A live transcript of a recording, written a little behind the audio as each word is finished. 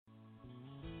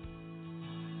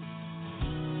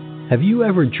Have you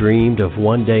ever dreamed of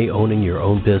one day owning your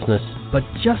own business, but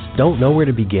just don't know where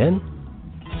to begin?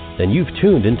 Then you've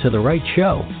tuned into the right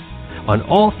show. On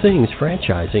All Things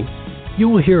Franchising, you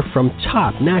will hear from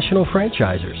top national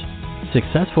franchisers,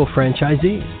 successful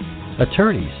franchisees,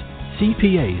 attorneys,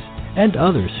 CPAs, and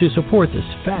others who support this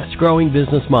fast-growing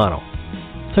business model.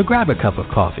 So grab a cup of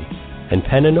coffee and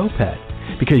pen and notepad,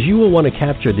 because you will want to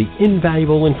capture the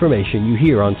invaluable information you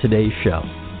hear on today's show.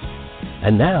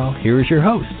 And now, here is your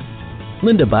host,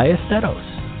 Linda Ballesteros.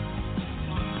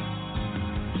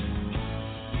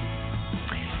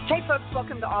 Hey folks,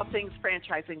 welcome to All Things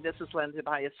Franchising. This is Linda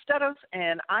Ballesteros,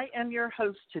 and I am your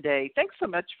host today. Thanks so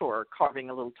much for carving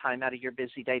a little time out of your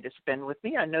busy day to spend with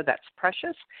me. I know that's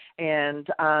precious. And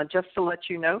just to let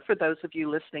you know, for those of you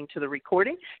listening to the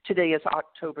recording, today is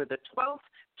October the 12th,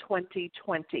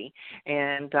 2020.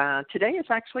 And today is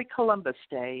actually Columbus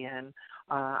Day, and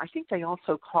I think they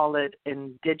also call it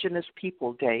Indigenous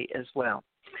People Day as well.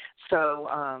 So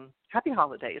happy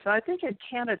holidays. And I think in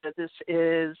Canada this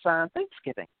is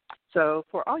Thanksgiving. So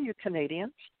for all you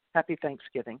Canadians, happy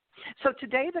Thanksgiving. So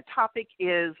today the topic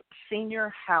is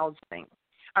senior housing.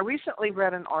 I recently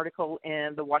read an article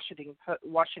in the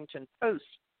Washington Post,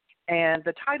 and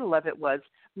the title of it was,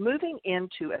 Moving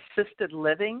into Assisted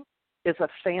Living is a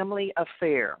Family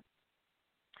Affair.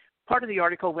 Part of the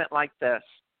article went like this.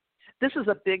 This is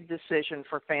a big decision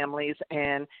for families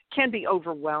and can be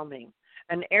overwhelming.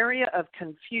 An area of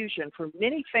confusion for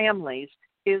many families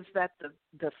is that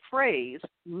the phrase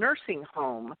nursing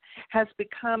home has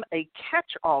become a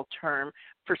catch-all term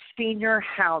for senior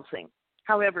housing.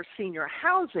 However, senior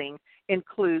housing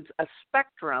includes a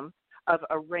spectrum of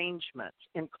arrangements,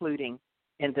 including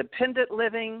independent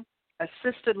living,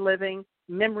 assisted living,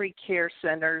 memory care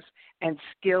centers, and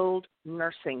skilled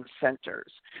nursing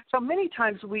centers. So many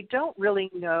times we don't really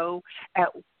know at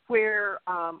where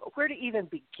to even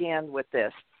begin with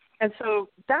this. And so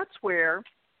that's where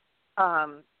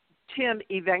Tim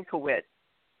Evankovich,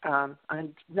 I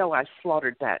know I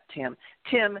slaughtered that, Tim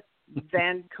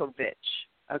Evankovich.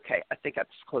 Okay, I think that's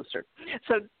closer.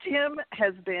 So Tim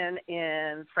has been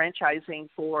in franchising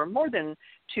for more than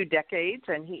 2 decades,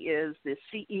 and he is the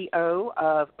CEO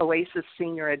of Oasis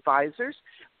Senior Advisors,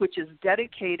 which is a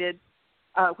dedicated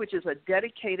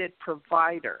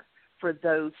provider for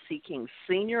those seeking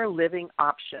senior living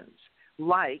options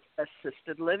like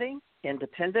assisted living,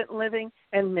 independent living,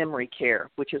 and memory care,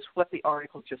 which is what the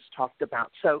article just talked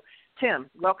about. So, Tim,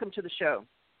 welcome to the show.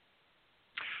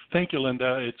 Thank you,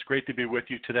 Linda. It's great to be with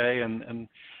you today, and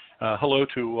hello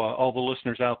to all the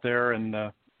listeners out there. And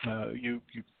you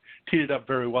teed it up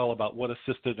very well about what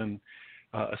assisted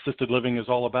living is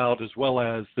all about, as well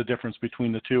as the difference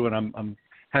between the two. And I'm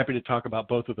happy to talk about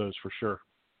both of those for sure.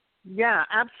 Yeah,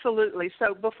 absolutely.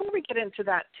 So before we get into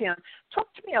that, Tim,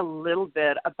 talk to me a little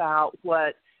bit about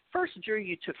what first drew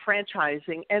you to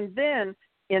franchising and then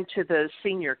into the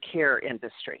senior care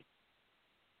industry.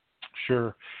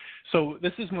 Sure. So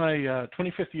this is my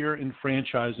 25th year in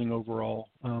franchising overall.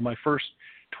 My first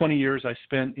 20 years I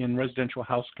spent in residential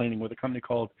house cleaning with a company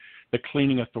called the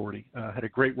Cleaning Authority. Had a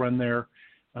great run there,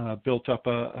 built up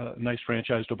a nice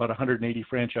franchise to about 180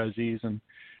 franchisees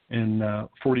in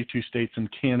 42 states in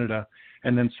Canada,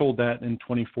 and then sold that in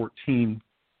 2014.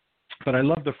 But I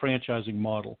love the franchising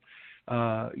model.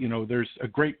 There's a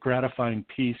great gratifying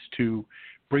piece to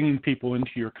bringing people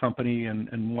into your company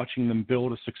and watching them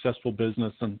build a successful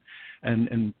business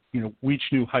and reach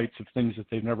new heights of things that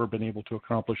they've never been able to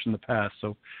accomplish in the past.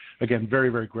 So, again, very,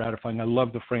 very gratifying. I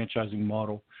love the franchising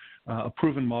model, a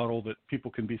proven model that people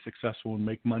can be successful and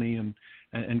make money and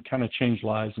kind of change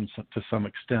lives to some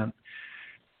extent.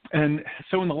 And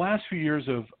so in the last few years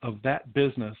of that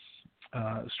business,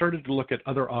 started to look at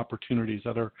other opportunities,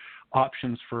 other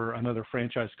options for another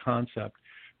franchise concept.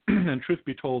 And truth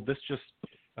be told, this just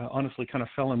honestly kind of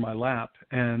fell in my lap.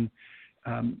 And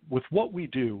with what we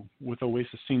do with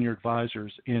Oasis Senior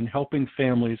Advisors in helping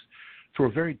families through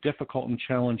a very difficult and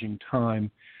challenging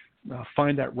time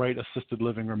find that right assisted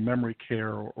living or memory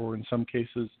care or in some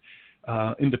cases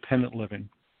independent living.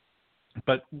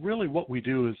 But really what we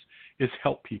do is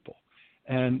help people.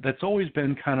 And that's always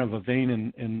been kind of a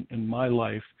vein in my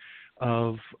life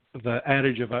of the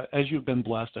adage of, as you've been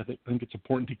blessed, I think it's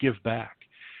important to give back.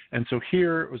 And so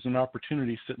here it was an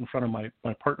opportunity to sit in front of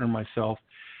my partner and myself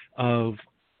of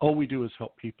all we do is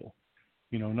help people.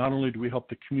 Not only do we help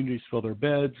the communities fill their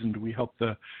beds and do we help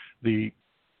the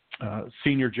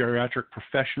senior geriatric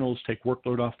professionals take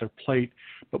workload off their plate,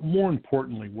 but more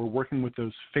importantly, we're working with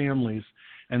those families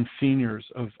and seniors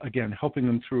of, again, helping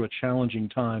them through a challenging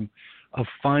time of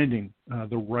finding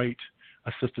the right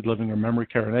assisted living or memory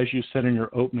care. And as you said in your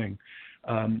opening,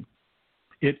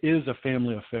 it is a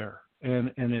family affair,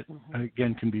 and it,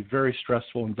 again, can be very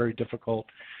stressful and very difficult,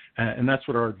 and that's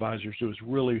what our advisors do, is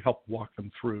really help walk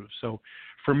them through. So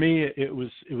for me, it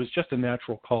was just a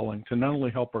natural calling to not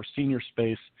only help our senior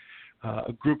space,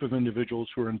 a group of individuals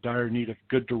who are in dire need of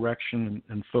good direction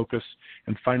and focus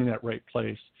and finding that right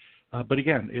place. But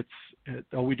again,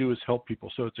 all we do is help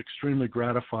people. So it's extremely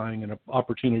gratifying and an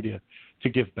opportunity to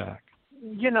give back.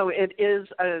 It is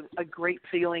a great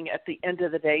feeling at the end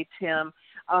of the day, Tim,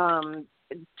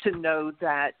 to know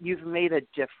that you've made a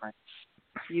difference.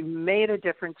 You've made a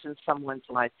difference in someone's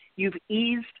life. You've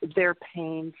eased their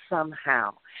pain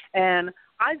somehow. And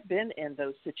I've been in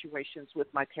those situations with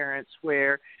my parents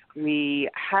where we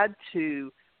had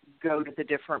to go to the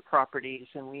different properties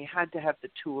and we had to have the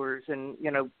tours and,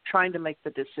 trying to make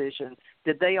the decision.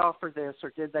 Did they offer this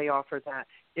or did they offer that?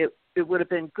 It would have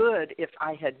been good if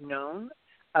I had known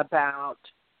about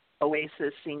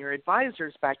Oasis Senior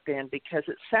Advisors back then, because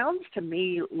it sounds to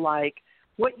me like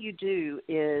what you do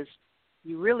is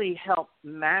you really help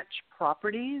match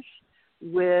properties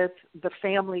with the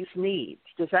family's needs.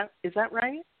 Is that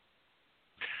right?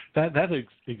 That is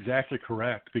exactly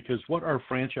correct, because what our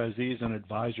franchisees and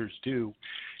advisors do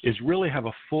is really have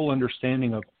a full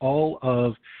understanding of all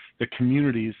of the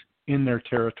communities in their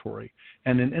territory.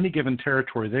 And in any given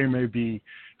territory, there may be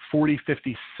 40,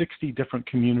 50, 60 different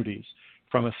communities,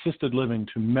 from assisted living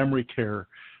to memory care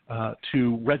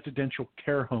to residential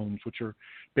care homes, which are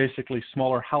basically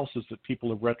smaller houses that people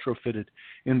have retrofitted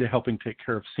into helping take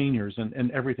care of seniors,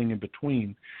 and everything in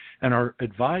between. And our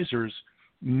advisors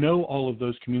know all of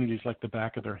those communities like the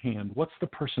back of their hand. What's the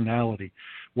personality?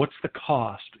 What's the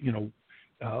cost?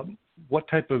 What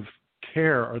type of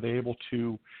care are they able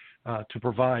to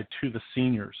provide to the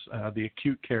seniors, the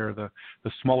acute care, the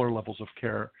smaller levels of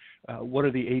care? What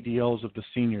are the ADLs of the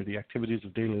senior, the activities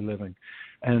of daily living?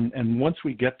 And once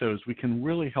we get those, we can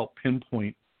really help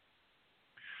pinpoint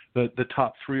the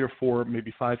top 3 or 4,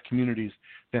 maybe 5 communities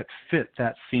that fit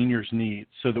that senior's needs,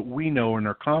 so that we know and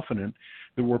are confident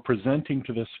that we're presenting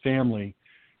to this family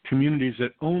communities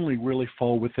that only really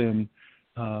fall within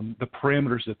the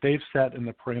parameters that they've set and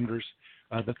the parameters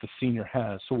that the senior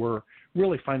has. So we're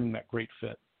really finding that great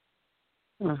fit.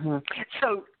 Mm-hmm.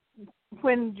 So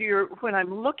when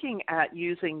I'm looking at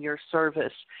using your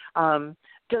service,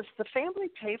 does the family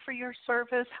pay for your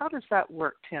service? How does that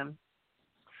work, Tim?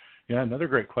 Yeah, another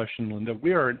great question, Linda.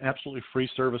 We are an absolutely free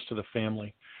service to the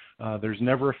family. There's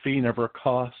never a fee, never a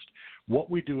cost. What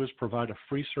we do is provide a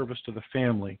free service to the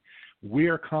family. We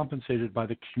are compensated by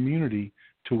the community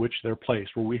to which they're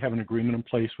placed, where we have an agreement in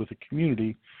place with the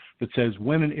community that says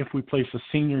when and if we place a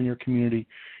senior in your community,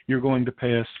 you're going to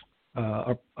pay us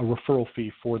a referral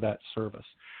fee for that service.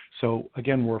 So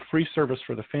again, we're a free service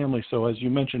for the family. So as you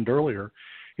mentioned earlier,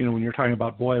 when you're talking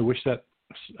about, boy, I wish that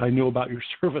I knew about your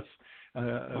service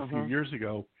a few years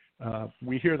ago,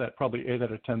 we hear that probably 8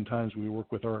 out of 10 times we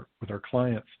work with our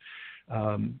clients.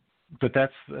 But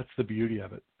that's the beauty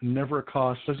of it. Never a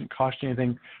cost, doesn't cost you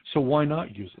anything. So why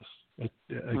not use us?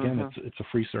 It's a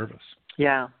free service.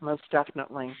 Yeah, most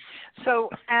definitely. So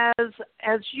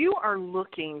as you are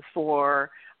looking for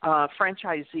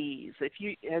franchisees,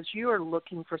 as you are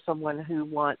looking for someone who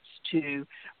wants to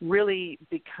really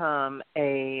become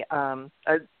an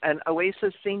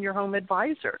Oasis Senior Home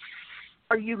Advisor,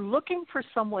 are you looking for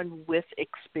someone with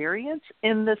experience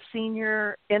in the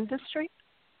senior industry?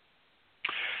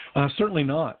 Certainly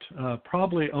not.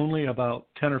 Probably only about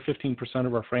 10 or 15%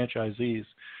 of our franchisees,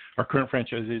 our current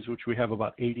franchisees, which we have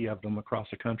about 80 of them across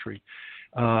the country,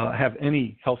 have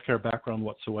any healthcare background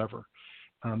whatsoever.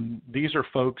 These are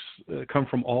folks that come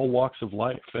from all walks of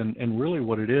life, and really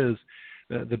what it is,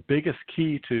 the biggest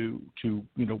key to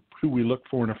who we look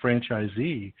for in a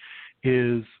franchisee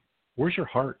is, where's your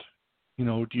heart?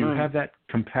 Do you have that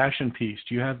compassion piece?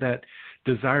 Do you have that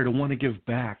desire to want to give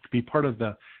back, to be part of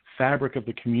the fabric of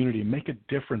the community, make a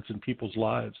difference in people's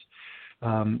lives?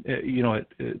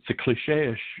 It's a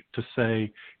cliche-ish to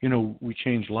say, we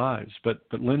change lives. But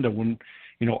Linda, when,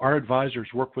 our advisors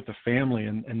work with the family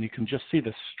and you can just see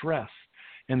the stress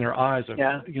in their eyes of,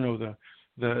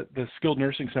 the skilled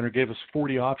nursing center gave us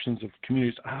 40 options of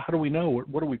communities. How do we know?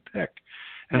 What do we pick?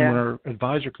 And when our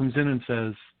advisor comes in and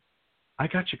says, I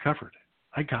got you covered.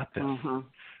 I got this.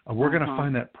 We're going to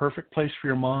find that perfect place for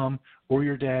your mom or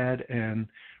your dad, and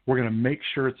we're going to make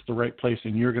sure it's the right place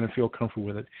and you're going to feel comfortable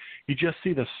with it. You just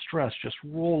see the stress just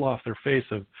roll off their face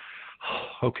of,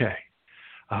 okay,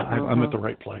 I'm at the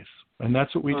right place. And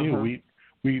that's what we do.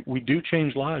 We do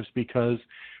change lives because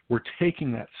we're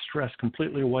taking that stress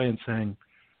completely away and saying,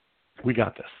 we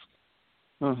got this.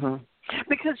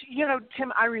 Because,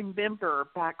 Tim, I remember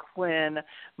back when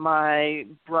my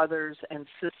brothers and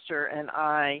sister and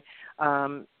I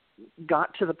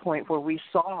got to the point where we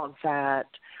saw that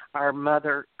our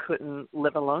mother couldn't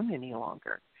live alone any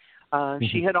longer.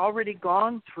 She had already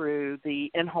gone through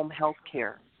the in-home health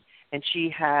care, and she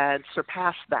had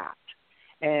surpassed that,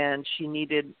 and she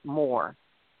needed more.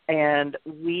 And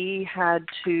we had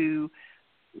to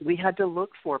look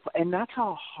for, and that's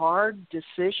a hard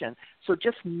decision. So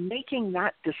just making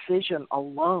that decision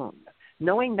alone,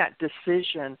 knowing that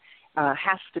decision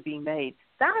has to be made,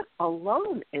 that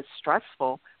alone is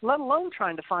stressful, let alone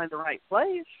trying to find the right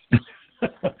place.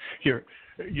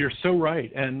 You're so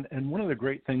right. And one of the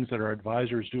great things that our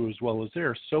advisors do as well is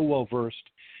they're so well versed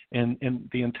in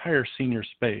the entire senior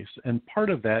space. And part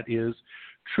of that is,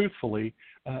 truthfully,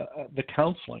 the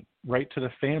counseling, right, to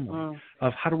the family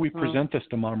of how do we present this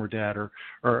to mom or dad, or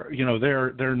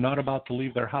they're not about to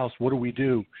leave their house. What do we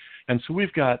do? And so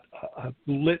we've got a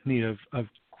litany of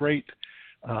great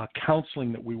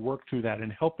counseling that we work through that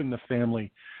and helping the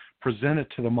family present it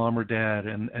to the mom or dad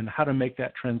and how to make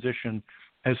that transition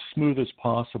as smooth as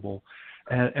possible.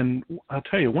 And I'll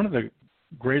tell you, one of the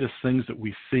greatest things that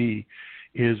we see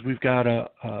is we've got a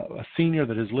senior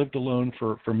that has lived alone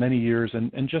for many years,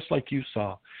 and just like you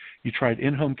saw, you tried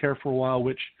in-home care for a while,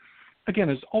 which, again,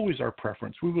 is always our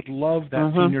preference. We would love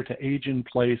that senior to age in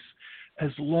place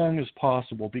as long as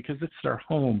possible because it's their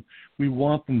home. We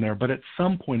want them there. But at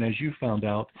some point, as you found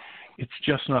out, it's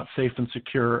just not safe and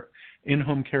secure.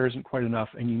 In-home care isn't quite enough,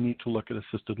 and you need to look at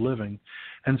assisted living.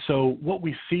 And so what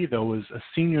we see, though, is a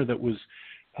senior that was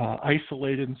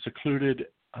isolated and secluded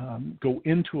go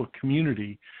into a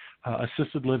community,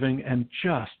 assisted living, and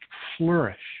just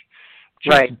flourish,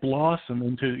 just blossom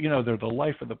into, they're the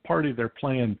life of the party. They're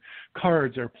playing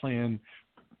cards, they're playing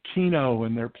Keno,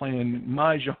 and they're playing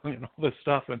Mahjong and all this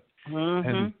stuff.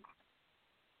 And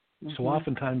so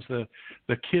oftentimes the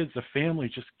kids, the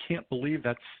family just can't believe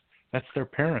that's their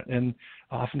parent. And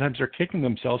oftentimes they're kicking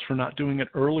themselves for not doing it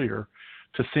earlier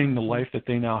to seeing the life that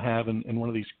they now have in one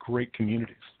of these great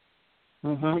communities.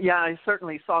 Yeah, I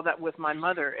certainly saw that with my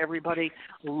mother. Everybody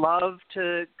loved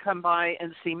to come by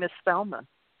and see Miss Spellman.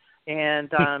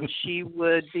 And she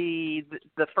would be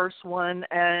the first one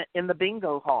in the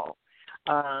bingo hall.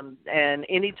 And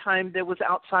anytime there was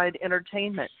outside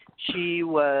entertainment, she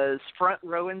was front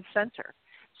row and center.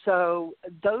 So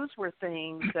those were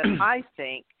things that I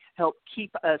think help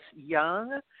keep us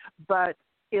young. But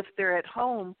if they're at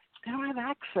home, they don't have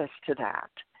access to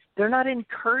that. They're not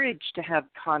encouraged to have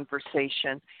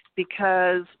conversation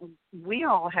because we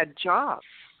all had jobs.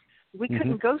 We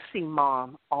couldn't go see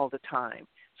mom all the time.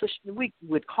 So we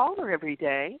would call her every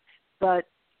day, but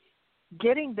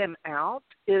getting them out,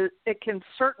 it can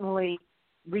certainly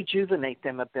rejuvenate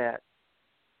them a bit.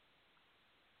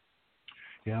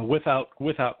 Yeah, without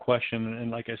question.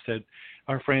 And like I said,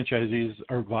 our franchisees,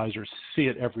 our advisors see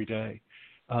it every day.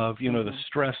 Of the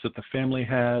stress that the family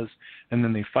has, and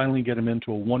then they finally get them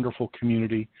into a wonderful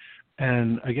community,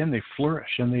 and again they flourish,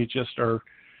 and they just are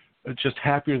just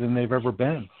happier than they've ever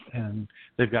been, and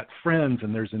they've got friends,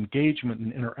 and there's engagement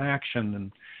and interaction,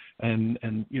 and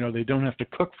they don't have to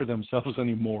cook for themselves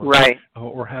anymore,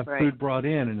 or have food brought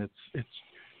in, and it's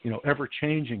ever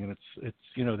changing, and it's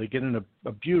they get in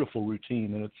a beautiful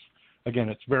routine, and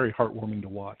it's very heartwarming to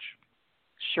watch.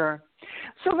 Sure.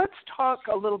 So let's talk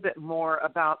a little bit more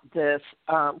about this,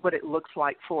 what it looks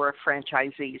like for a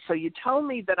franchisee. So you told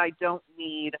me that I don't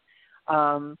need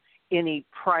any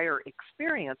prior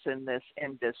experience in this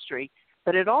industry,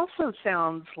 but it also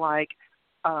sounds like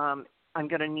I'm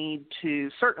going to need to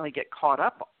certainly get caught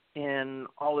up in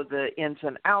all of the ins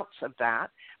and outs of that.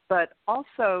 But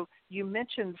also you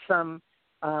mentioned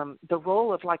the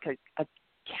role of like a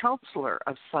counselor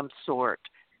of some sort.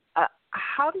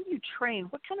 How do you train?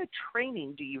 What kind of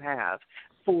training do you have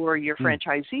for your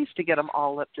franchisees to get them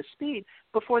all up to speed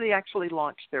before they actually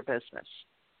launch their business?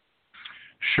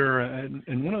 Sure.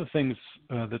 And one of the things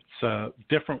that's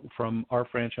different from our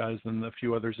franchise than a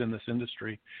few others in this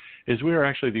industry is we are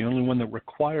actually the only one that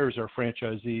requires our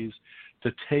franchisees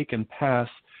to take and pass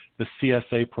the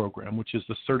CSA program, which is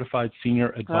the Certified Senior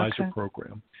Advisor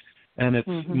Program. And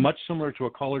it's much similar to a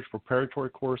college preparatory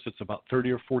course. It's about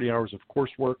 30 or 40 hours of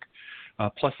coursework,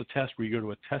 plus a test where you go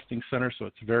to a testing center, so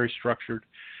it's very structured.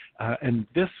 And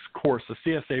this course, the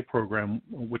CSA program,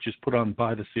 which is put on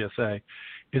by the CSA,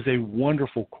 is a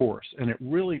wonderful course, and it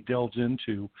really delves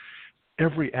into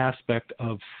every aspect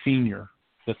of senior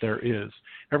that there is,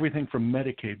 everything from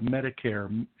Medicaid,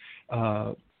 Medicare,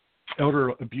 elder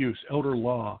abuse, elder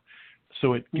law.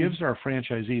 So it gives our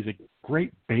franchisees a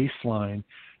great baseline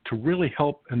to really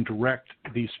help and direct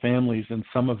these families in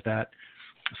some of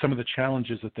the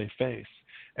challenges that they face.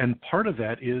 And part of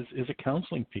that is a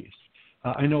counseling piece.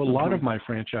 I know a lot of my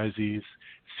franchisees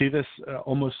see this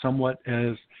almost somewhat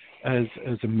as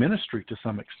a ministry to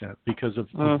some extent because of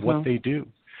what they do.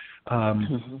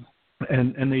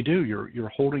 And they do. You're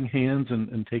holding hands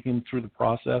and taking them through the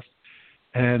process.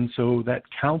 And so that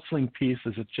counseling piece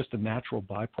is just a natural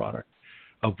byproduct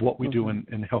of what we do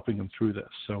in helping them through this.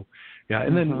 So, yeah.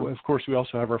 And then, of course, we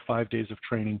also have our 5 days of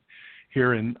training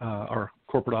here in our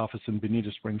corporate office in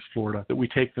Bonita Springs, Florida, that we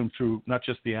take them through not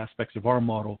just the aspects of our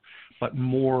model, but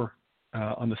more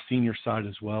on the senior side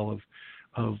as well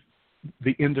of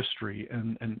the industry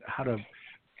and how to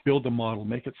build a model,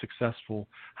 make it successful,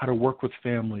 how to work with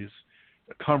families,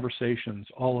 conversations,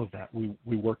 all of that.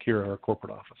 We work here at our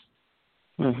corporate office.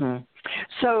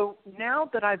 So now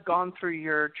that I've gone through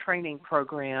your training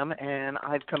program and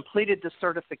I've completed the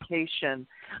certification,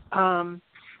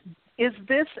 is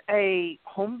this a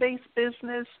home-based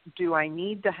business? Do I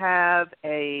need to have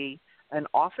an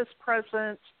office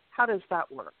presence? How does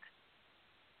that work?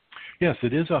 Yes,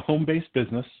 it is a home-based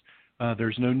business.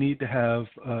 There's no need to have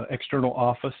external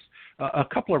office. A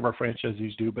couple of our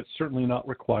franchisees do, but certainly not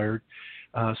required.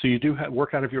 So you do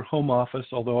work out of your home office,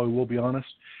 although I will be honest,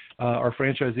 our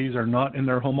franchisees are not in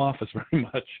their home office very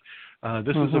much.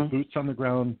 This is a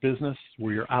boots-on-the-ground business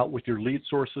where you're out with your lead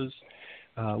sources,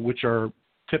 which are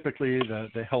typically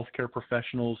the healthcare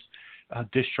professionals,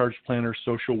 discharge planners,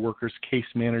 social workers, case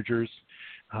managers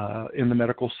in the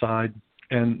medical side,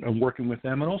 and working with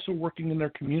them, and also working in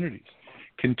their communities,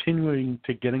 continuing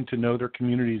to getting to know their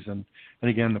communities and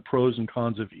again, the pros and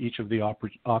cons of each of the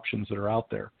options that are out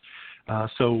there.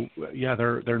 So, yeah,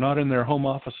 they're not in their home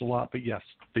office a lot, but yes,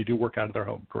 they do work out of their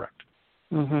home, correct.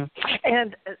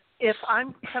 And if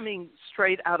I'm coming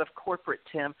straight out of corporate,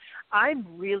 Tim, I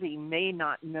really may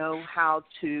not know how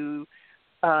to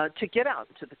get out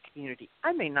into the community.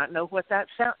 I may not know what that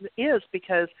is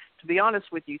because, to be honest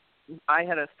with you, I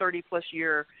had a 30-plus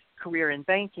year career in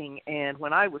banking, and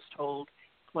when I was told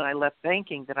when I left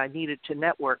banking that I needed to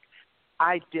network,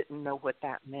 I didn't know what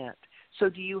that meant. So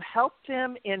do you help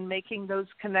them in making those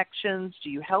connections? Do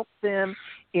you help them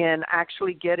in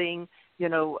actually getting,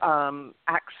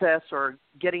 access or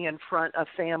getting in front of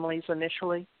families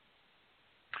initially?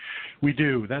 We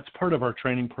do. That's part of our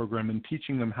training program and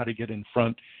teaching them how to get in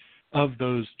front of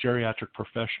those geriatric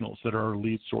professionals that are our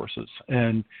lead sources.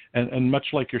 And much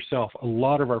like yourself, a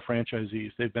lot of our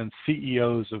franchisees, they've been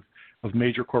CEOs of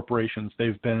major corporations.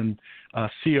 They've been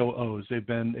COOs. They've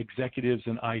been executives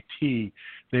in IT.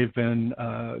 They've been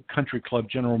country club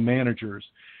general managers.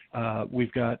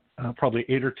 We've got probably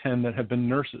 8 or 10 that have been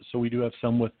nurses. So we do have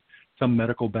some with some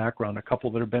medical background, a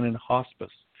couple that have been in hospice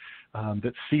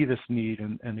that see this need.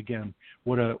 And again,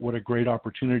 what a great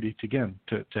opportunity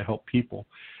to help people.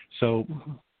 So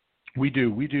we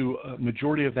do a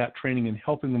majority of that training in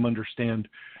helping them understand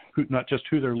not just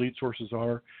who their lead sources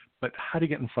are, but how to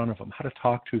get in front of them, how to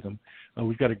talk to them.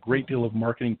 We've got a great deal of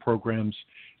marketing programs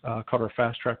called our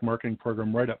Fast Track Marketing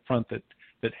Program right up front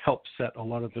that help set a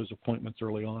lot of those appointments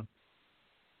early on.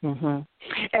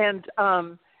 And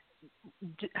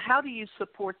how do you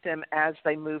support them as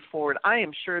they move forward? I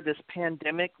am sure this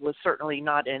pandemic was certainly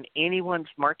not in anyone's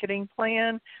marketing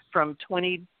plan from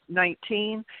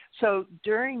 2019. So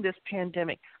during this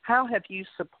pandemic, how have you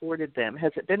supported them?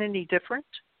 Has it been any different?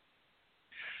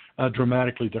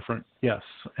 Dramatically different, yes.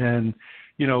 And,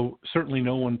 certainly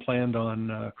no one planned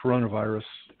on coronavirus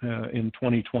in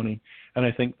 2020. And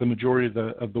I think the majority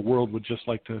of the world would just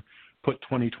like to put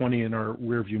 2020 in our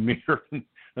rearview mirror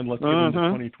and let's get into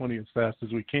 2020 as fast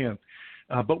as we can.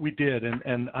 But we did.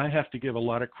 And I have to give a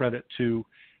lot of credit to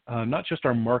not just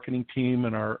our marketing team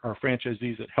and our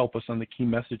franchisees that help us on the key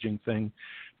messaging thing,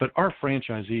 but our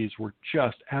franchisees were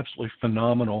just absolutely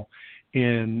phenomenal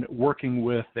in working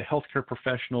with the healthcare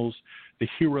professionals, the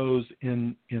heroes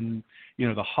in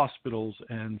the hospitals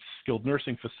and skilled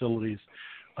nursing facilities,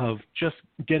 of just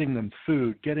getting them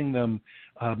food, getting them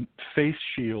face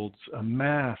shields, a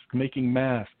mask, making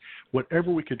masks,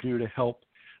 whatever we could do to help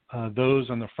those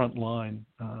on the front line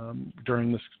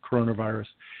during this coronavirus.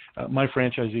 My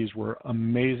franchisees were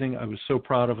amazing. I was so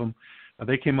proud of them.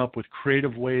 They came up with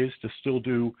creative ways to still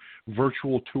do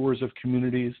virtual tours of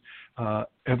communities.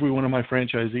 Every one of my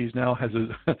franchisees now has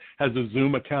a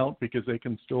Zoom account because they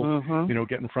can still,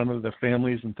 get in front of the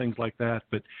families and things like that.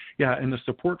 But yeah, and the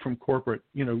support from corporate,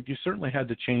 you certainly had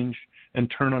to change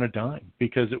and turn on a dime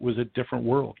because it was a different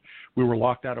world. We were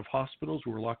locked out of hospitals,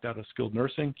 we were locked out of skilled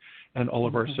nursing, and all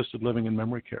of our assisted living and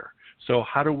memory care. So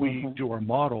how do we do our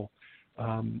model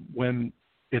when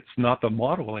it's not the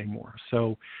model anymore.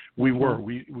 So we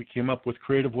came up with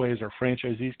creative ways. Our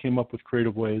franchisees came up with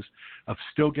creative ways of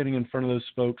still getting in front of those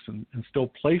folks and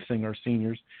still placing our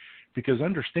seniors, because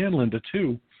understand, Linda,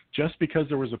 too, just because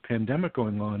there was a pandemic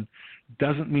going on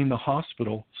doesn't mean the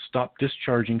hospital stopped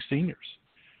discharging seniors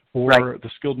or the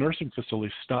skilled nursing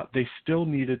facilities stopped. They still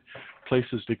needed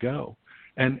places to go.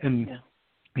 And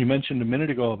you mentioned a minute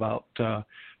ago about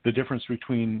the difference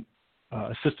between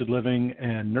assisted living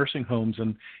and nursing homes,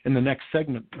 and in the next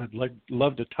segment, I'd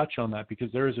love to touch on that,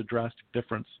 because there is a drastic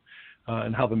difference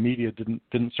in how the media didn't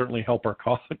certainly help our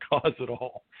cause at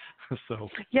all. So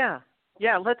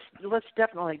let's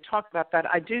definitely talk about that.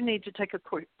 I do need to take a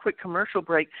quick commercial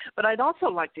break, but I'd also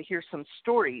like to hear some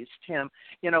stories, Tim.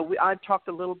 You know, I've talked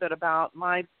a little bit about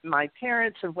my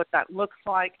parents and what that looks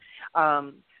like,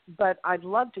 but I'd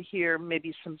love to hear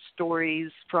maybe some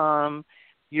stories from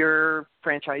your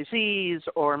franchisees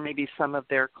or maybe some of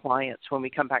their clients when we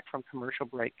come back from commercial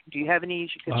break. Do you have any you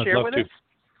could share with us?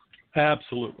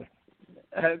 Absolutely.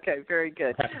 Okay, very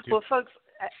good. Well, folks,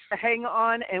 hang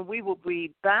on, and we will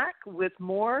be back with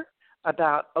more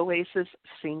about Oasis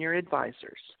Senior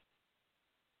Advisors.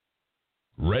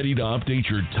 Ready to update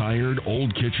your tired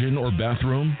old kitchen or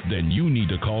bathroom? Then you need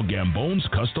to call Gambone's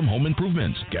Custom Home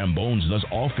Improvements. Gambone's does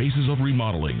all phases of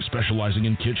remodeling, specializing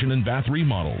in kitchen and bath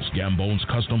remodels. Gambone's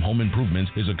Custom Home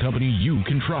Improvements is a company you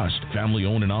can trust. Family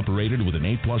owned and operated with an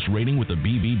A+ rating with the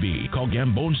BBB. Call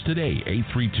Gambone's today,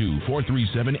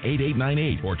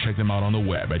 832-437-8898, or check them out on the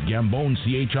web at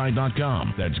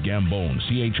GamboneCHI.com. That's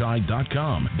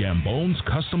GamboneCHI.com. Gambone's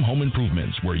Custom Home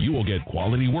Improvements, where you will get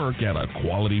quality work at a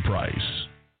quality price.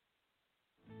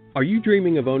 Are you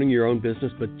dreaming of owning your own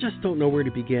business but just don't know where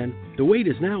to begin? The wait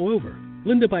is now over.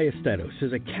 Linda Ballesteros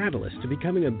is a catalyst to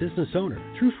becoming a business owner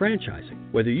through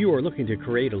franchising. Whether you are looking to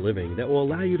create a living that will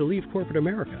allow you to leave corporate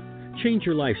America, change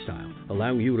your lifestyle,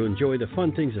 allowing you to enjoy the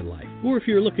fun things in life, or if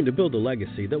you're looking to build a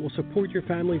legacy that will support your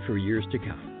family for years to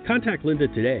come, contact Linda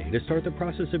today to start the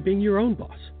process of being your own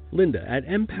boss. Linda at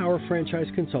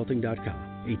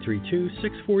MpowerFranchiseConsulting.com,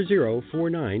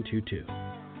 832-640-4922.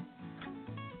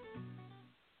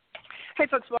 Hey,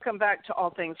 folks, welcome back to All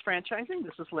Things Franchising.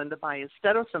 This is Linda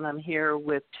Ballesteros, and I'm here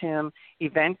with Tim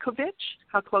Evankovich.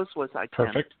 How close was I, Tim?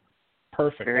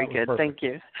 Perfect. Very good. Perfect. Thank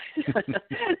you.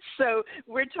 So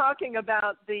we're talking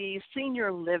about the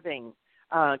senior living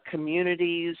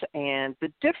communities and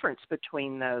the difference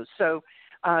between those. So,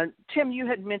 Tim, you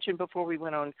had mentioned before we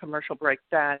went on commercial break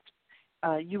that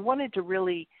you wanted to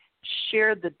really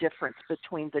share the difference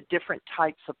between the different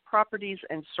types of properties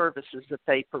and services that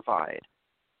they provide.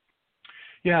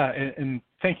 Yeah, and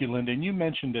thank you, Linda. And you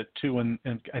mentioned it too, and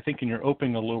I think in your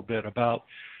opening a little bit about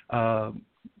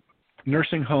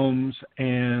nursing homes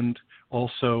and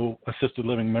also assisted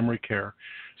living memory care.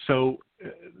 So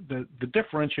the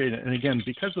differentiator, and again,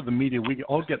 because of the media, we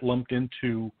all get lumped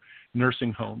into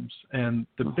nursing homes. And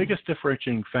the biggest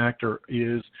differentiating factor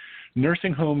is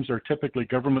nursing homes are typically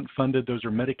government funded. Those are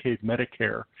Medicaid,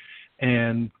 Medicare.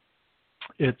 And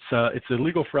it's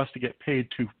illegal for us to get paid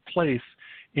to place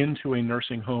into a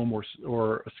nursing home or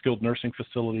a skilled nursing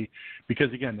facility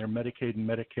because, again, they're Medicaid and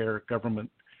Medicare government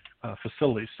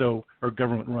facilities, so, or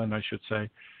government run, I should say,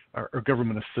 or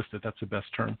government assisted, that's the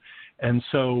best term. And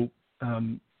so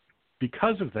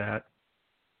because of that,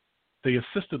 the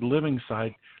assisted living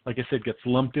side, like I said, gets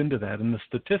lumped into that, and the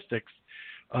statistics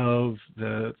of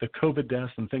the COVID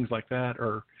deaths and things like that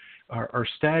are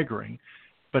staggering.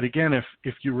 But again,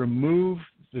 if you remove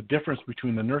the difference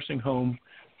between the nursing home,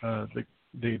 the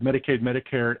Medicaid,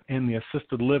 Medicare, and the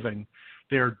assisted living,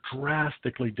 they are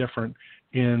drastically different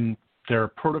in their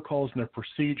protocols and their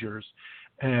procedures.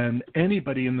 And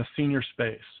anybody in the senior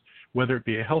space, whether it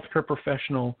be a healthcare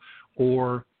professional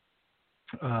or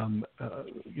some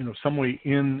way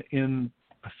in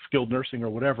a skilled nursing or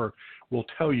whatever, will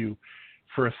tell you,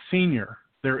 for a senior,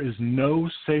 there is no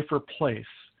safer place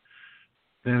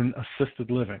than assisted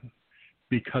living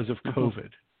because of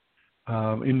COVID.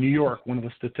 In New York, one of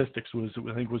the statistics was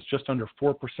just under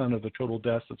 4% of the total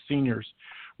deaths of seniors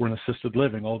were in assisted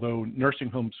living, although nursing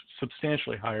homes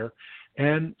substantially higher,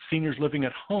 and seniors living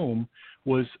at home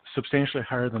was substantially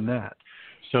higher than that.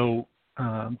 So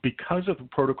because of the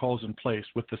protocols in place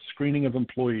with the screening of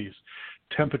employees,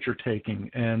 temperature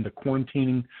taking, and the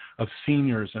quarantining of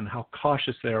seniors and how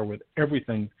cautious they are with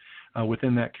everything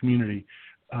within that community,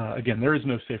 again, there is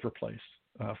no safer place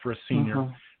for a senior.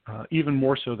 Even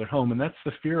more so than home. And that's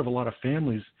the fear of a lot of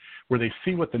families where they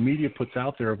see what the media puts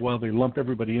out there of, well, they lump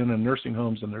everybody in nursing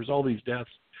homes and there's all these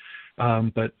deaths.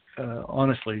 But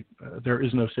honestly, there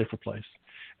is no safer place.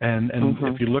 And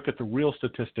if you look at the real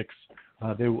statistics,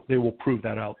 they will prove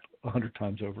that out 100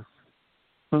 times over.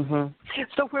 Mm-hmm.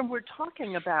 So when we're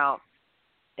talking about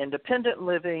independent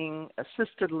living,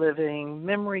 assisted living,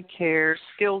 memory care,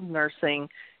 skilled nursing,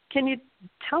 can you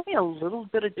tell me a little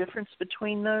bit of difference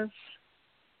between those?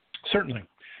 Certainly.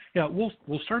 Yeah,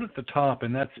 we'll start at the top,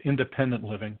 and that's independent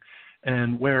living,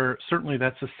 and where certainly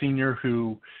that's a senior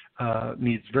who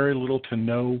needs very little to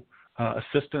no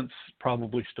assistance,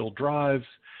 probably still drives,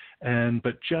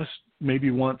 but just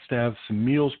maybe wants to have some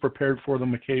meals prepared for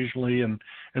them occasionally, and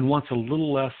wants a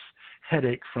little less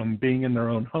headache from being in their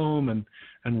own home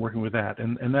and working with that.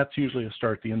 And that's usually a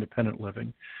start, the independent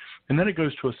living. And then it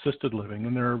goes to assisted living,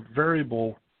 and there are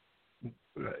variable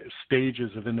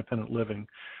stages of independent living,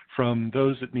 from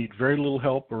those that need very little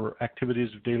help or activities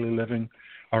of daily living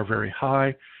are very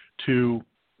high, to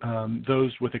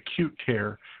those with acute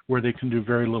care where they can do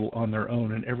very little on their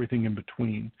own, and everything in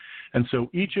between. And so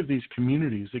each of these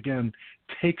communities, again,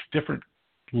 takes different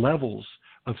levels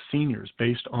of seniors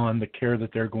based on the care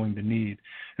that they're going to need.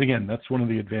 And again, that's one of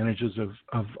the advantages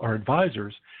of our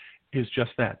advisors, is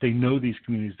just that. They know these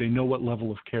communities. They know what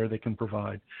level of care they can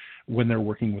provide when they're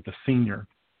working with a senior.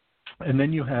 And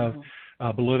then you have,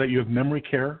 below that, you have memory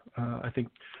care, I think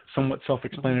somewhat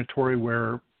self-explanatory,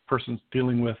 where person's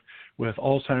dealing with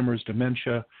Alzheimer's,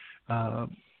 dementia,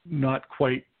 not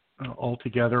quite all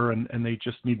together, and they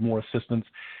just need more assistance.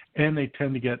 And they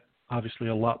tend to get, obviously,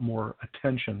 a lot more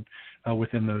attention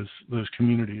within those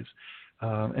communities.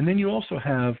 And then you also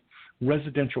have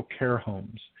residential care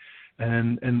homes.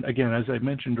 And again, as I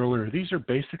mentioned earlier, these are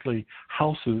basically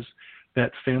houses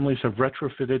that families have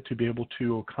retrofitted to be able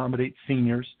to accommodate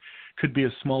seniors. Could be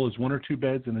as small as 1 or 2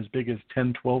 beds and as big as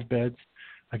 10, 12 beds.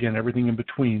 Again, everything in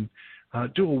between.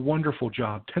 Do a wonderful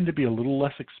job. Tend to be a little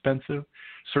less expensive.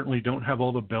 Certainly don't have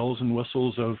all the bells and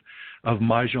whistles of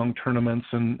mahjong tournaments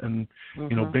and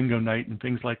bingo night and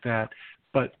things like that,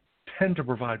 but tend to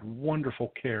provide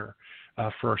wonderful care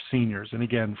for our seniors. And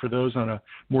again, for those on a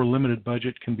more limited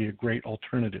budget, can be a great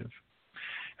alternative.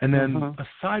 And then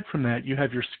aside from that, you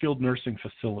have your skilled nursing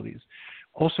facilities,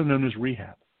 also known as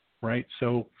rehab, right?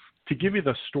 So to give you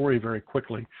the story very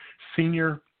quickly,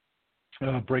 senior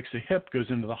breaks a hip, goes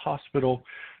into the hospital.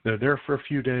 They're there for a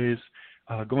few days,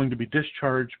 going to be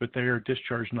discharged, but they are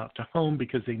discharged not to home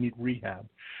because they need rehab.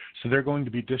 So they're going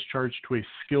to be discharged to a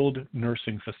skilled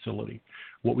nursing facility,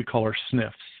 what we call our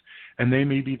SNFs. And they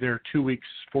may be there 2 weeks,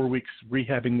 4 weeks,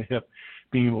 rehabbing the hip,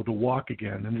 being able to walk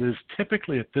again. And it is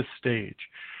typically at this stage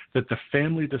that the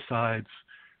family decides,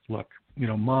 look,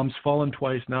 mom's fallen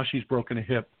twice, now she's broken a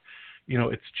hip.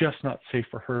 It's just not safe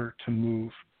for her to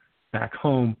move back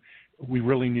home. We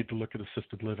really need to look at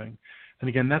assisted living. And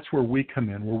again, that's where we come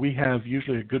in, where we have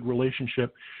usually a good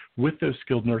relationship with those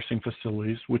skilled nursing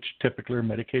facilities, which typically are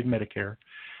Medicaid, Medicare,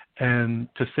 and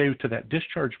to say to that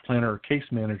discharge planner or case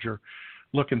manager,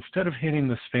 look, instead of handing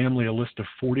this family a list of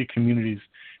 40 communities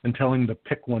and telling them to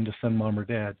pick one to send mom or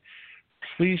dad,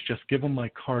 please just give them my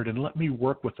card and let me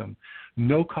work with them.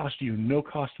 No cost to you, no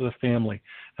cost to the family,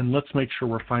 and let's make sure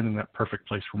we're finding that perfect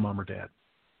place for mom or dad.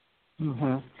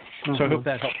 So I hope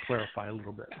that helps clarify a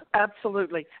little bit.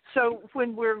 Absolutely. So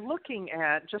when we're looking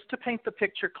at, just to paint the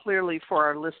picture clearly for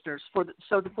our listeners,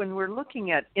 so that when we're looking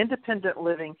at independent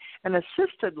living and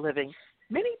assisted living,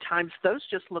 many times those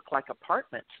just look like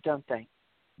apartments, don't they?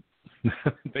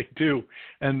 They do,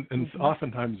 and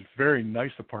oftentimes very nice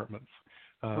apartments.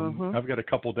 I've got a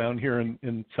couple down here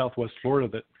in Southwest Florida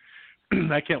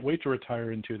that I can't wait to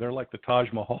retire into. They're like the Taj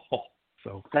Mahal.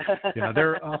 So, yeah,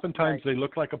 they're oftentimes they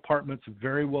look like apartments,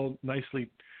 very well, nice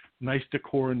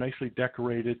decor, nicely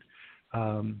decorated.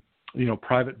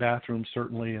 Private bathrooms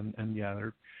certainly, and yeah,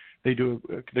 they do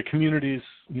the communities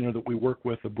that we work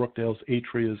with, the Brookdales,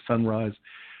 Atria, Sunrise,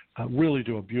 really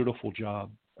do a beautiful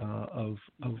job of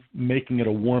making it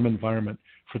a warm environment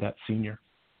for that senior.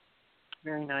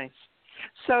 Very nice.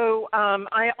 So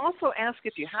I also ask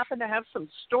if you happen to have some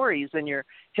stories in your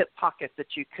hip pocket that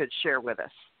you could share with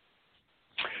us.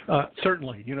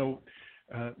 Certainly,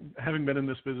 having been in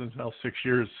this business now 6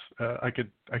 years, I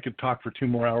could talk for 2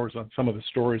 more hours on some of the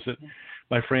stories that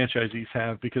my franchisees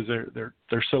have, because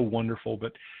they're so wonderful.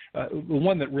 But the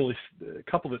one that really, a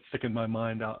couple that stick in my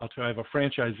mind, I'll tell you, I have a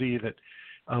franchisee that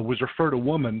was referred a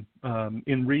woman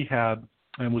in rehab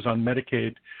and was on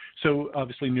Medicaid, so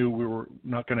obviously knew we were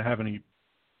not going to have any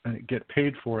get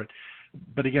paid for it.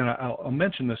 But again, I'll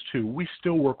mention this too. We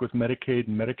still work with Medicaid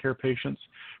and Medicare patients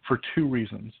for 2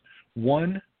 reasons.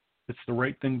 1, it's the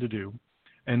right thing to do.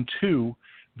 And 2,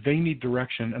 they need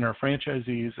direction, and our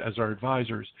franchisees, as our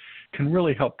advisors, can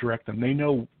really help direct them. They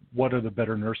know what are the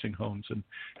better nursing homes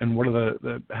and what are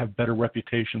the have better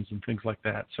reputations and things like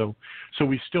that. So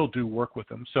we still do work with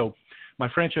them. So my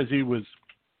franchisee was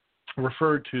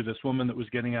referred to this woman that was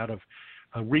getting out of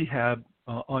rehab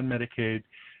on Medicaid,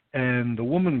 and the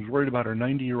woman was worried about her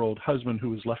 90-year-old husband who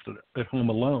was left at home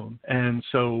alone. And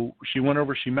so she went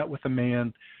over, she met with a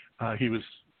man. He was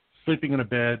sleeping in a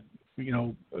bed,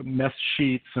 mess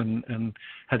sheets and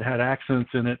had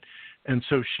accidents in it. And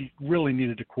so she really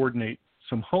needed to coordinate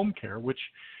some home care, which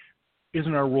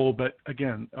isn't our role. But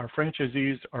again, our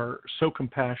franchisees are so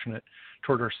compassionate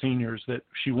toward our seniors that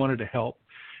she wanted to help.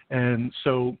 And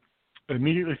so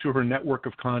immediately through her network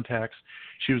of contacts,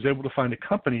 she was able to find a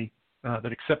company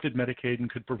that accepted Medicaid and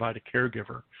could provide a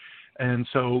caregiver. And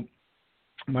so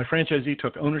my franchisee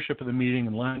took ownership of the meeting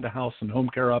and lined the house and home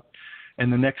care up.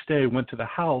 And the next day went to the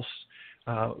house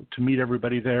to meet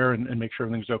everybody there and make sure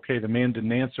everything was okay. The man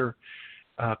didn't answer,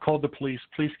 called the police.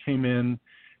 Police came in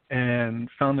and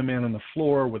found the man on the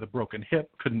floor with a broken hip,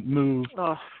 couldn't move.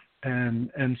 Oh.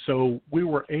 And so we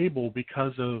were able,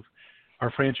 because of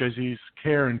our franchisees'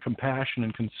 care and compassion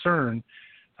and concern,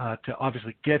 to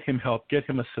obviously get him help, get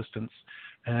him assistance,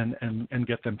 and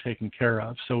get them taken care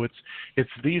of. So it's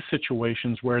these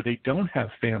situations where they don't have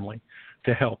family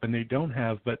to help, and they don't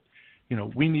have, but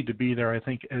we need to be there, I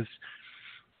think, as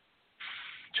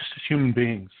human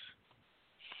beings.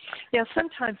 Yeah,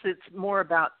 sometimes it's more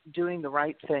about doing the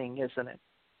right thing, isn't it?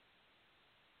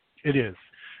 It is.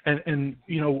 And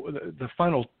the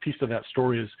final piece of that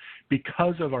story is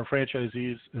because of our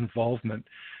franchisees' involvement,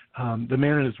 the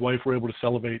man and his wife were able to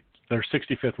celebrate their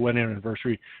 65th wedding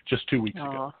anniversary just 2 weeks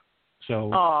ago. So,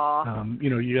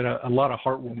 you get a lot of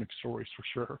heartwarming stories for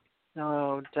sure.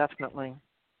 Oh, definitely.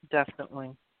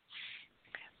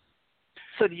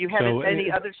 So do you have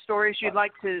any other stories you'd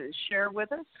like to share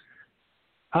with us?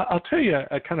 I'll tell you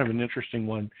a kind of an interesting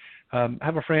one. I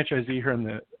have a franchisee here on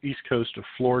the East Coast of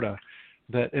Florida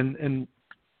that, and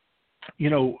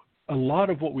a lot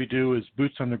of what we do is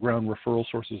boots on the ground referral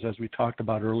sources, as we talked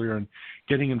about earlier, and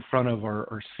getting in front of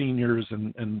our seniors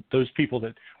and those people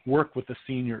that work with the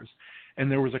seniors.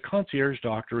 And there was a concierge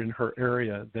doctor in her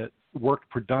area that worked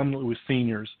predominantly with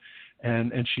seniors,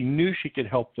 and she knew she could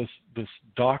help this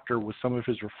doctor with some of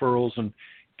his referrals and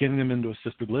getting them into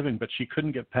assisted living, but she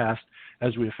couldn't get past,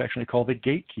 as we affectionately call, the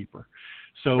gatekeeper.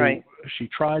 So she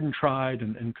tried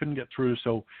and couldn't get through.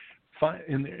 So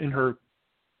in her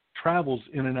travels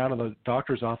in and out of the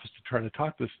doctor's office to try to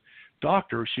talk to this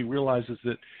doctor, she realizes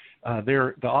that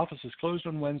the office is closed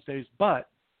on Wednesdays, but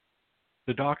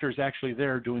the doctor is actually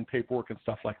there doing paperwork and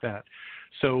stuff like that.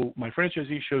 So my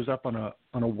franchisee shows up on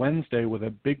a Wednesday with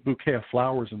a big bouquet of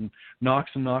flowers and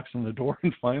knocks on the door,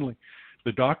 and finally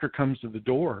the doctor comes to the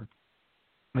door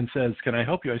and says, "Can I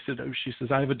help you?" She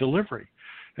says, "I have a delivery."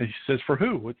 And he says, "For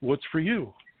who? What's for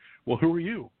you?" "Well, who are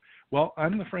you?" "Well,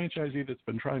 I'm the franchisee that's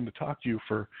been trying to talk to you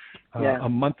for a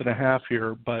month and a half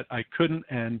here, but I couldn't,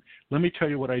 and let me tell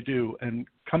you what I do." And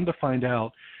come to find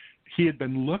out, he had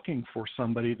been looking for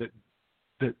somebody that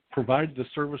provided the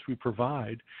service we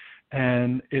provide,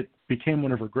 and it became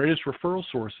one of her greatest referral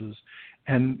sources.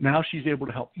 And now she's able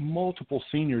to help multiple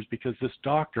seniors because this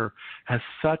doctor has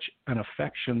such an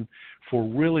affection for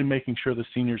really making sure the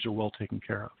seniors are well taken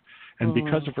care of. And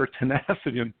because of her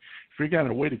tenacity and figuring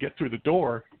out a way to get through the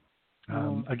door,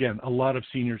 again, a lot of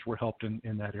seniors were helped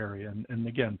in that area. And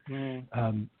again,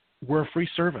 we're a free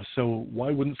service, so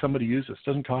why wouldn't somebody use us? It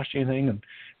doesn't cost you anything,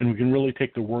 and we can really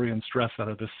take the worry and stress out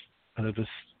of this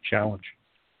challenge.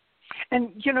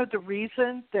 And, the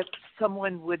reason that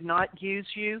someone would not use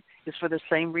you is for the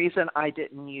same reason I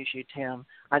didn't use you, Tim.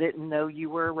 I didn't know you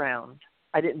were around.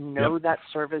 I didn't know that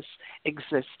service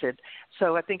existed.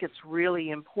 So I think it's really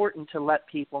important to let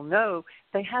people know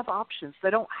they have options. They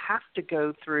don't have to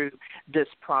go through this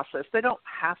process. They don't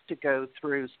have to go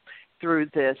through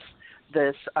this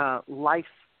life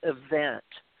event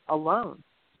alone.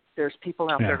 There's people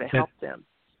out there to help them.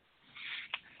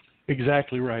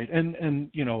 Exactly right. And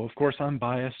of course, I'm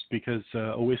biased because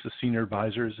Oasis Senior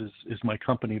Advisors is my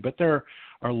company, but there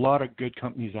are a lot of good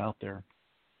companies out there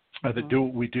that do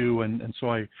what we do. And so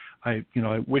I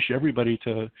wish everybody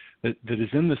that is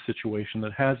in this situation,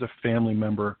 that has a family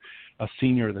member, a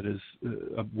senior that is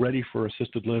ready for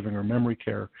assisted living or memory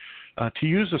care, to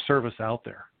use the service out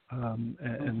there.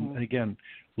 And again,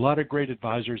 a lot of great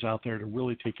advisors out there to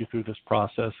really take you through this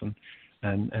process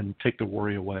and take the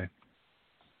worry away.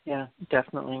 Yeah,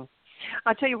 definitely.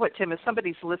 I'll tell you what, Tim, if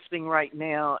somebody's listening right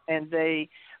now and they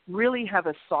really have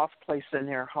a soft place in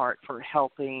their heart for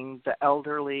helping the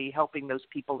elderly, helping those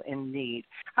people in need,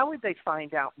 how would they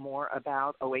find out more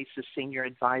about Oasis Senior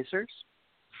Advisors?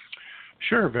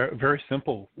 Sure, very, very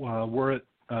simple. We're at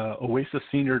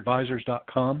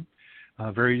oasissenior.advisors.com.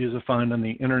 Very easy to find on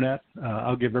the internet.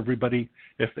 I'll give everybody,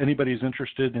 if anybody's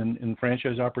interested in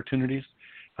franchise opportunities,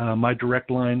 My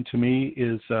direct line to me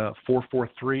is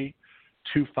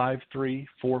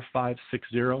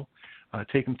 443-253-4560.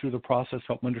 Take them through the process,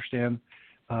 help them understand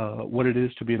what it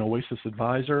is to be an Oasis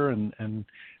advisor, and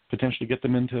potentially get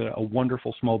them into a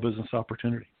wonderful small business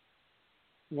opportunity.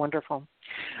 Wonderful.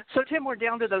 So, Tim, we're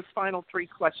down to those final three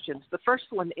questions. The first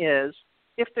one is,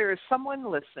 if there is someone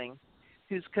listening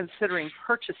who's considering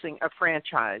purchasing a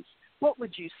franchise, what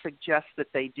would you suggest that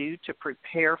they do to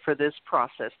prepare for this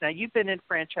process? Now, you've been in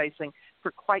franchising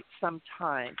for quite some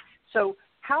time. So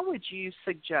how would you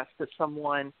suggest that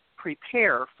someone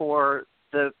prepare for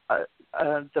the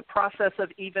process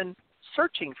of even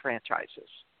searching franchises?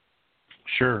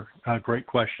 Sure. Great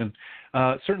question.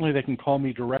 Certainly they can call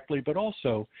me directly, but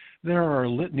also there are a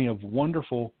litany of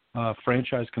wonderful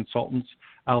franchise consultants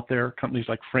out there, companies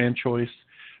like FranChoice,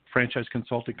 Franchise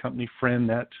Consulting Company,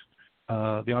 FranNet,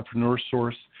 the Entrepreneur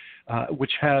Source,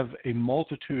 which have a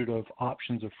multitude of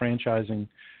options of franchising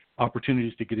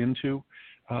opportunities to get into.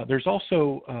 There's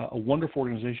also a wonderful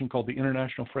organization called the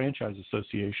International Franchise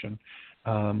Association,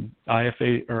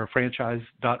 IFA or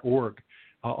franchise.org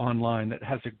online, that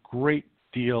has a great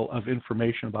deal of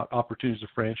information about opportunities of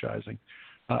franchising.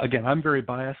 Again, I'm very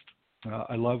biased.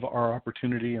 I love our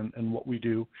opportunity and what we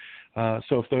do.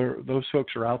 So if those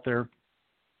folks are out there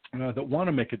that want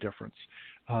to make a difference,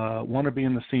 want to be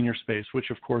in the senior space,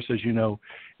 which of course, as you know,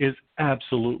 is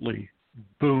absolutely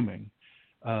booming.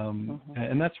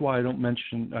 And that's why I don't mind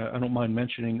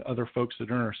mentioning other folks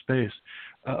that are in our space.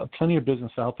 Plenty of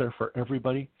business out there for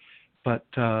everybody. But,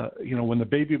 when the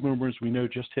baby boomers we know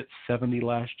just hit 70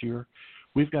 last year,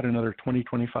 we've got another 20,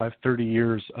 25, 30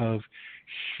 years of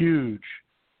huge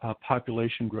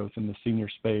population growth in the senior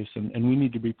space, and we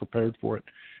need to be prepared for it.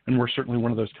 And we're certainly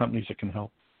one of those companies that can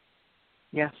help.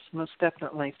 Yes, most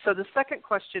definitely. So the second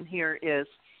question here is,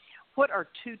 what are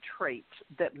two traits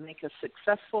that make a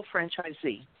successful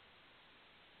franchisee?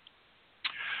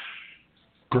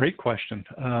 Great question.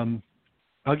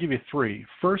 I'll give you three.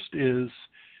 First is,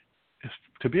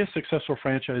 to be a successful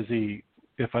franchisee,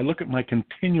 if I look at my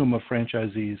continuum of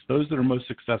franchisees, those that are most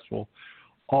successful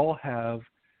all have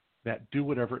that do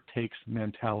whatever it takes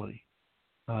mentality,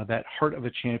 that heart of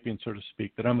a champion, so to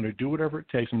speak, that I'm going to do whatever it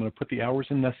takes. I'm going to put the hours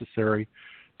in necessary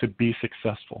to be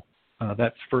successful.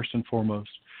 That's first and foremost.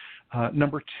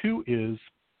 Number two is,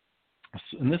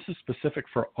 and this is specific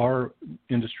for our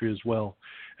industry as well,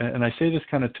 and I say this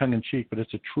kind of tongue-in-cheek, but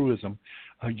it's a truism,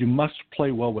 you must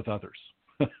play well with others.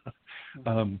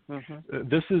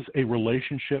 This is a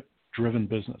relationship-driven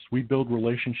business. We build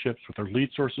relationships with our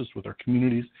lead sources, with our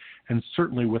communities, and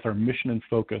certainly with our mission and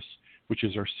focus, which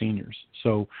is our seniors.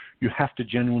 So you have to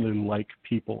genuinely like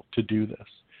people to do this.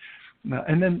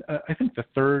 And then I think the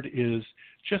third is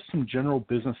just some general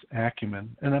business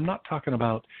acumen. And I'm not talking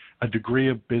about a degree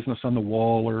of business on the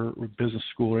wall or business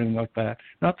school or anything like that.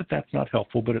 Not that that's not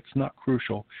helpful, but it's not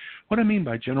crucial. What I mean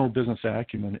by general business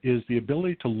acumen is the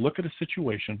ability to look at a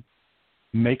situation,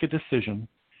 make a decision,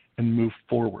 and move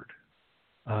forward.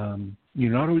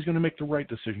 You're not always going to make the right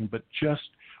decision, but just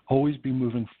always be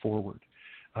moving forward.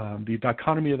 The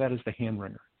dichotomy of that is the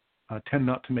hand-wringer. Tend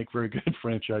not to make very good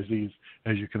franchisees,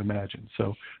 as you can imagine.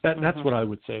 So that's what I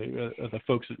would say, the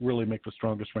folks that really make the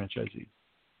strongest franchisees.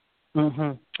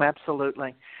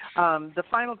 Absolutely. The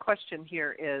final question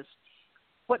here is,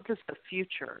 what does the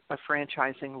future of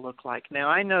franchising look like? Now,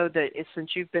 I know that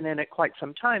since you've been in it quite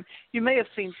some time, you may have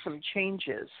seen some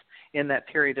changes in that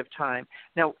period of time.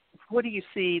 Now, what do you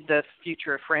see the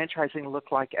future of franchising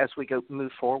look like as we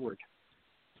move forward?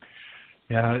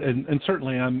 Yeah, and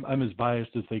certainly I'm as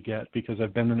biased as they get because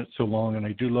I've been in it so long, and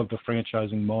I do love the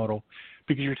franchising model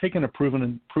because you're taking a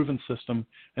proven system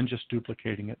and just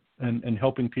duplicating it and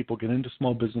helping people get into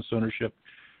small business ownership,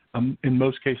 in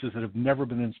most cases that have never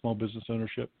been in small business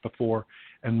ownership before,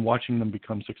 and watching them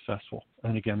become successful.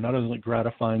 And again, not only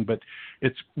gratifying, but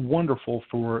it's wonderful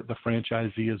for the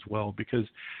franchisee as well because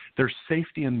there's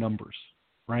safety in numbers,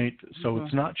 right? So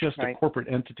it's not just a corporate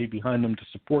entity behind them to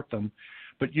support them,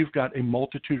 but you've got a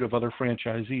multitude of other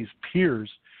franchisees, peers,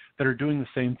 that are doing the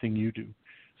same thing you do.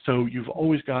 So you've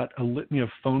always got a litany of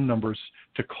phone numbers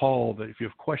to call that if you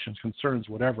have questions, concerns,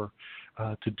 whatever,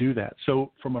 to do that.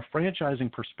 So from a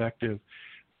franchising perspective,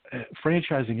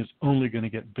 franchising is only going to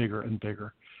get bigger and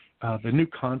bigger. The new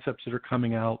concepts that are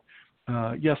coming out,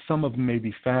 yes, some of them may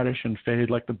be faddish and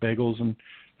fade like the bagels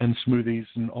and smoothies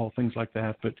and all things like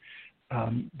that, but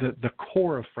the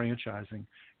core of franchising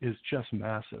is just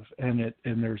massive, and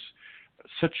there's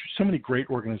so many great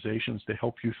organizations to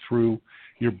help you through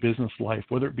your business life,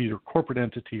 whether it be your corporate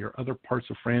entity or other parts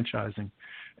of franchising,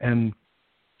 and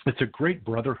it's a great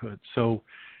brotherhood. So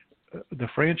the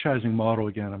franchising model,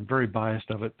 again, I'm very biased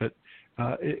of it, but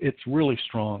it's really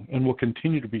strong and will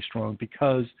continue to be strong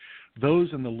because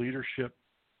those in the leadership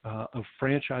of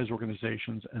franchise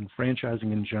organizations and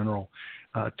franchising in general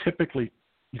typically,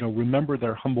 remember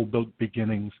their humble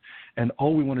beginnings, and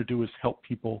all we want to do is help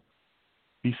people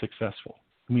be successful.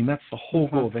 I mean, that's the whole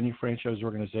goal of any franchise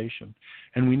organization.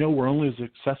 And we know we're only as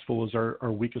successful as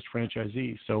our weakest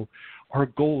franchisee. So our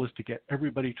goal is to get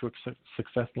everybody to a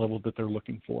success level that they're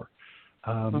looking for.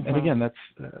 And again, that's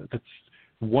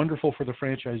wonderful for the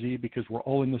franchisee because we're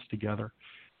all in this together.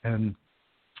 And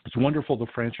it's wonderful for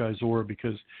the franchisor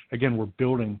because, again, we're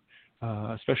building,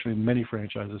 especially in many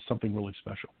franchises, something really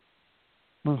special.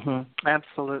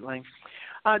 Absolutely.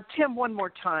 Tim, one more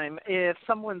time, if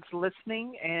someone's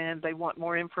listening and they want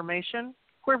more information,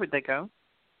 where would they go?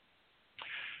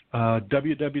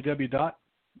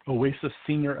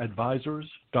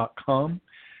 www.oasisssenioradvisors.com.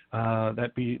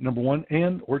 That'd be number one,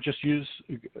 or just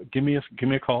give me a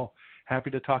call. Happy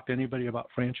to talk to anybody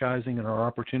about franchising and our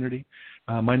opportunity.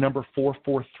 My number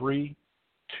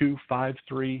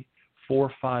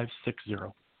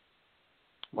 443-253-4560.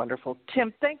 Wonderful.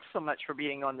 Tim, thanks so much for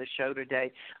being on the show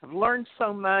today. I've learned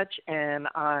so much, and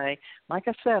like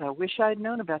I said, I wish I had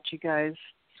known about you guys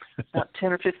about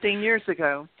 10 or 15 years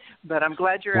ago, but I'm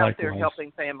glad you're out there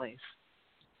helping families.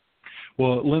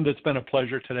 Well, Linda, it's been a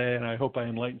pleasure today, and I hope I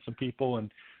enlightened some people,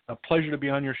 and a pleasure to be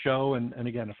on your show. And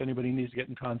again, if anybody needs to get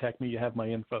in contact with me, you have my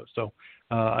info. So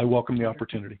I welcome the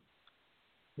opportunity.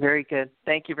 Very good.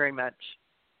 Thank you very much.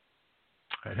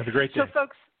 All right, have a great day. So,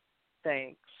 folks,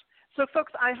 thanks. So,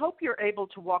 folks, I hope you're able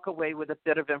to walk away with a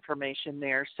bit of information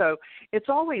there. So it's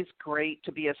always great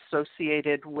to be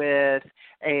associated with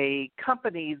a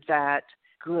company that's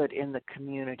good in the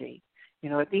community.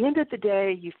 At the end of the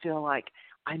day, you feel like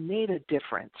I made a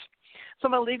difference. So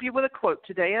I'm going to leave you with a quote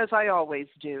today, as I always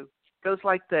do. It goes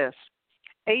like this: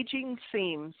 aging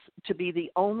seems to be the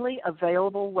only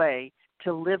available way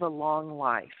to live a long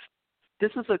life.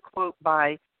 This is a quote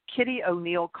by Kitty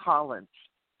O'Neill Collins.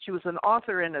 She was an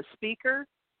author and a speaker,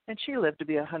 and she lived to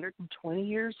be 120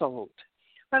 years old.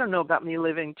 I don't know about me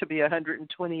living to be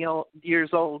 120 years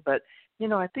old, but,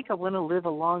 I think I want to live a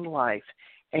long life.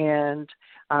 And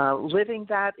living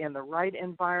that in the right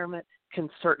environment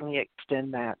can certainly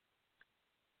extend that.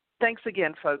 Thanks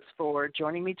again, folks, for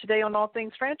joining me today on All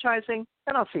Things Franchising,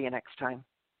 and I'll see you next time.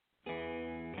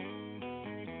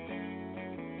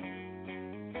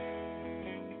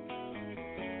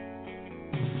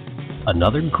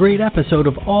 Another great episode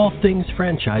of All Things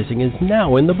Franchising is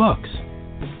now in the books.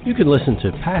 You can listen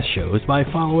to past shows by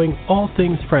following All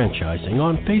Things Franchising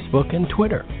on Facebook and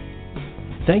Twitter.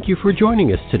 Thank you for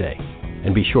joining us today,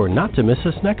 and be sure not to miss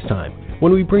us next time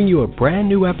when we bring you a brand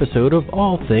new episode of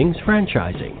All Things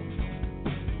Franchising.